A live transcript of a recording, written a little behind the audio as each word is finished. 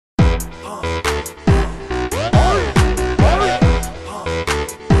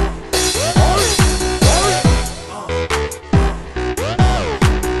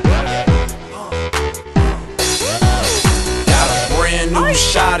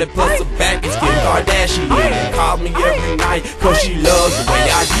shot it, plus her back is Kim Kardashian. Call me every night, cause she loves the way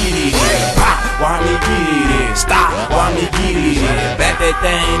I get it in. Pop, why me get it in? Stop, why me get it in? Back that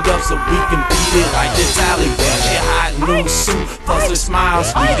thing up so we can beat it like the Taliban. She hot new suit, plus her smile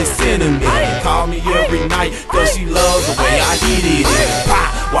sweet as cinnamon. Call me every night, cause she loves the way I get it in. Pop,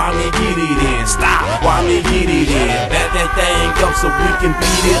 why me get it in? Stop, why me get it in? Back that thing up so we can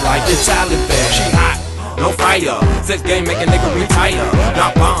beat it like the Taliban. She hot, no fire, sex game make a nigga retire.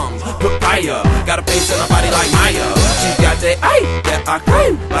 Not bombs, put fire, got a face and a body like Maya. She got that A, that I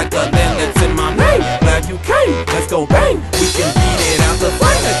claim, like the land that's in my name. Glad you came, let's go bang. We can beat it out the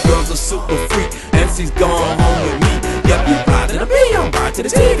flame. That girl's a super freak, and she's gone home with me. Yep, you fly to the B, I'm right to the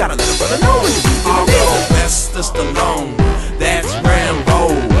T. Gotta let a brother know when you beat the D. Sylvester Stallone, that's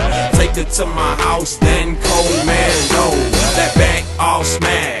Rambo. Take her to my house, then Commando. That back all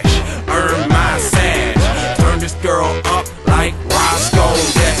smash, earn my sash. Turn this girl up like Roscoe.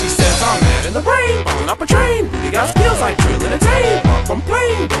 Yeah, she says I'm mad in the brain, falling up a train. You got skills like drilling a tame. Far from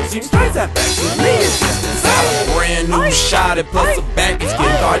plain, don't seem straight. That back to me is just insane. Brand new shot it, plus her back is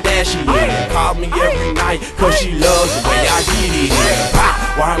Kim Kardashian. Call me every night, cause she loves the way I get it in. Pop,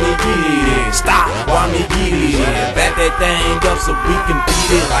 why me get it in? Stop, why me get it in? Back that thing up so we can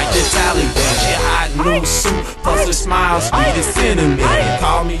beat it like the Taliban. She hot new suit, plus her smile sweet as cinnamon.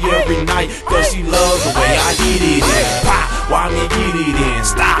 Call me every night, cause she loves the way I get it in. Pop, why me get it in?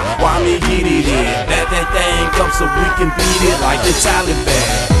 Stop, why me get it in? Back that thing up so we can beat it like the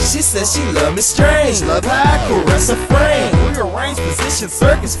Taliban. She says she love me strange, love how I caress her frame. Rearrange position,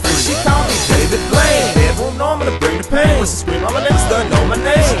 circus free. She call me David Blaine. Bedroom Norman to bring the pain. When she scream, I'm a name, still know my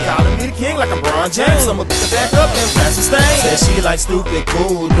name. She calling me the king like I'm Bron James. I'ma pick her back up and pass the stain. Says she like stupid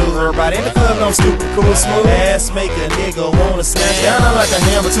cool dude. Everybody in the club know stupid cool smooth. Ass make a nigga wanna smash. Down like a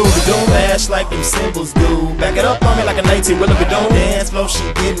hammer to the doom. Mash like them cymbals do. Back it up on me like a 19 Willoughby doom. Dance flow, she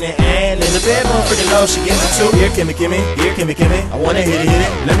getting it. And in the bedroom, freaking low, she getting it too. Here, Kimmy, Kimmy. Here, Kimmy, Kimmy. I wanna hit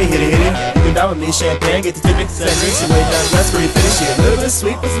it. Let me hit it. You can down with me, champagne, get the tipping. Send drinks away, done less for you finish. She a little bit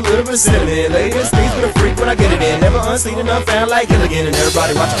sweet, but a little bit cinnamon. Lady in the streets with a freak when I get it in. Never unseen enough, found like Gilligan. And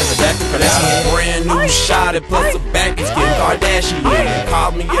everybody watching from the back of Kardashian. Brand new shot it, plus her back is Kim Kardashian.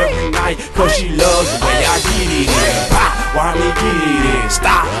 Call me every night, cause she loves the way I get it in. Pop, why me get it in?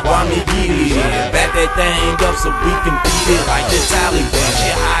 Stop, why me get it in? Back that thing up so we can beat it like the Taliban.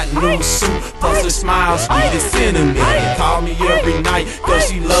 She hot new suit, plus her smile sweet as cinnamon. Call me every night, cause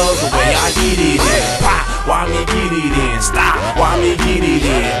she loves the way I get it in. Pop, why me get it in? Stop, why me get it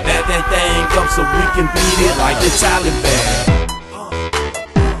in? Back that thing up so we can beat it like the Taliban.